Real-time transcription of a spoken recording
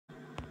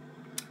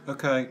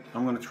Okay,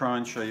 I'm going to try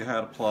and show you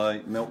how to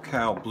play Milk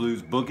Cow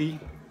Blues Boogie.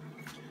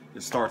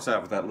 It starts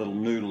out with that little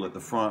noodle at the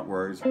front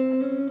where he's...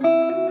 And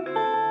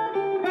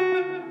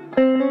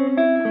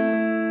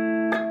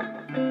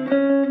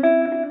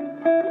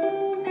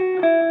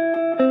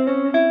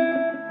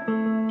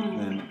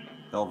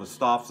Elvis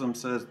stops him,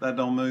 says, "That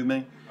don't move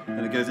me."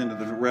 And it goes into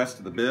the rest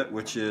of the bit,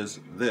 which is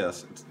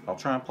this. I'll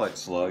try and play it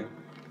slow.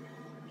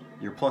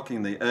 You're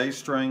plucking the A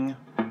string,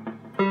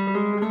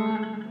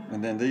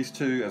 and then these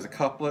two as a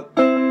couplet,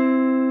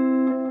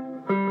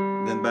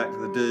 then back to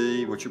the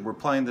D, which we're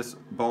playing this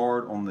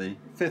barred on the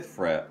 5th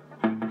fret.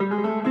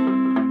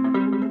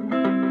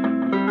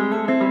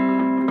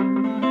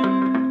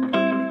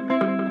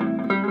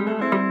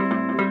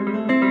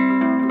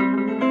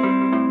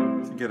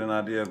 To get an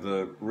idea of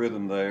the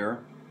rhythm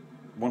there.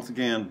 Once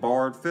again,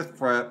 barred 5th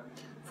fret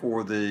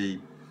for the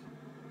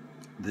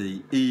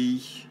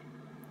E,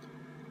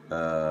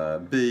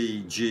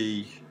 B,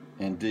 G,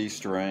 and D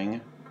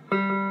string.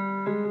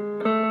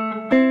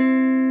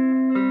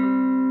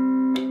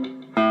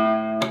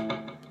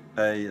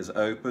 A is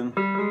open.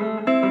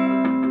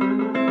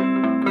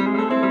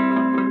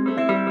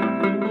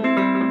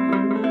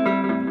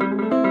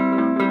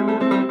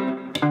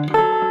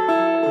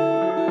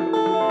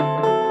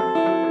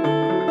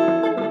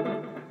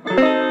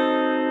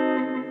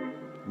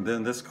 And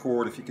then this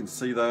chord, if you can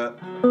see that,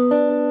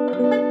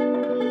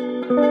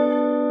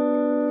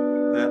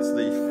 that's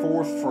the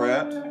 4th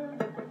fret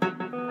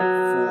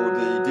for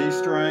the D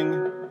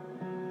string,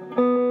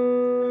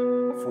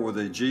 for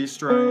the G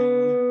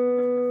string,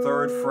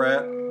 3rd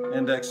fret,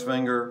 index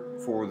finger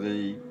for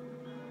the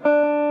B,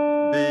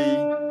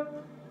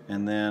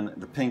 and then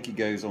the pinky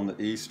goes on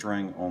the E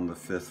string on the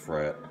 5th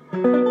fret.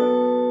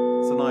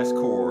 It's a nice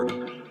chord.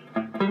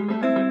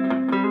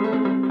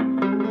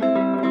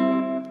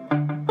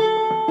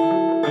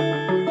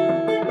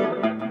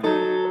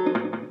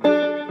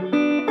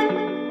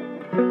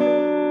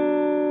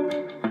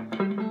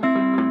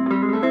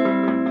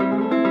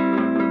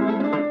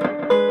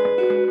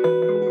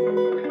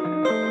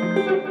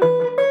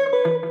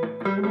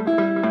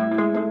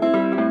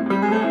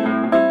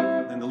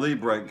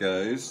 Break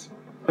goes.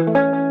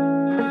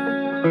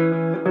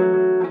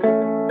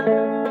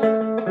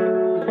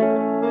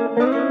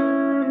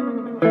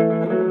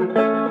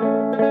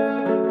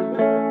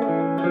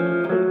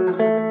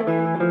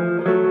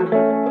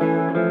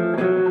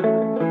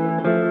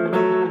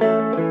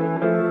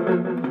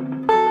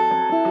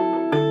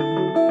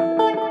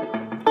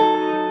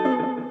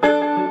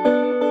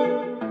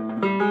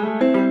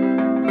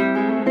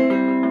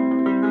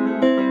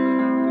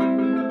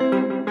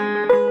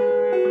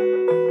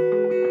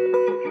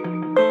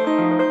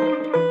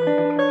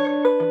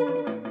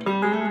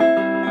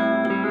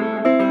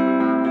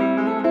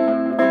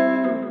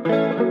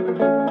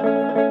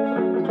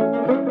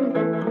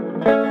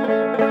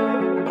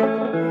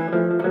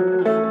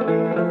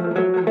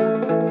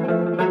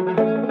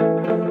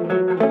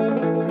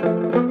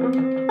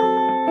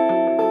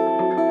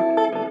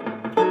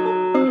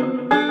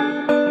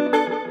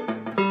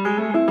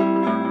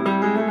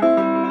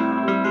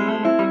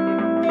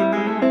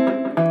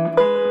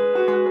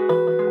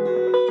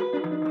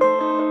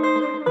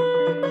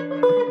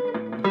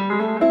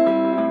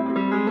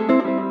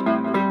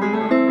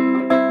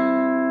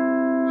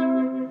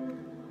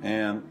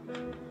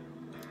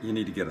 You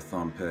need to get a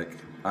thumb pick.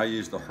 I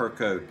use the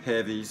Herco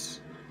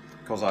Heavies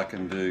because I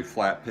can do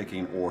flat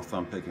picking or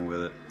thumb picking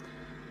with it.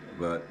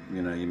 But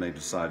you know, you may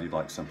decide you'd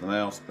like something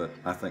else, but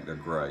I think they're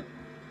great.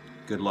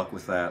 Good luck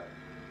with that.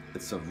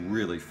 It's a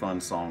really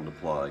fun song to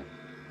play.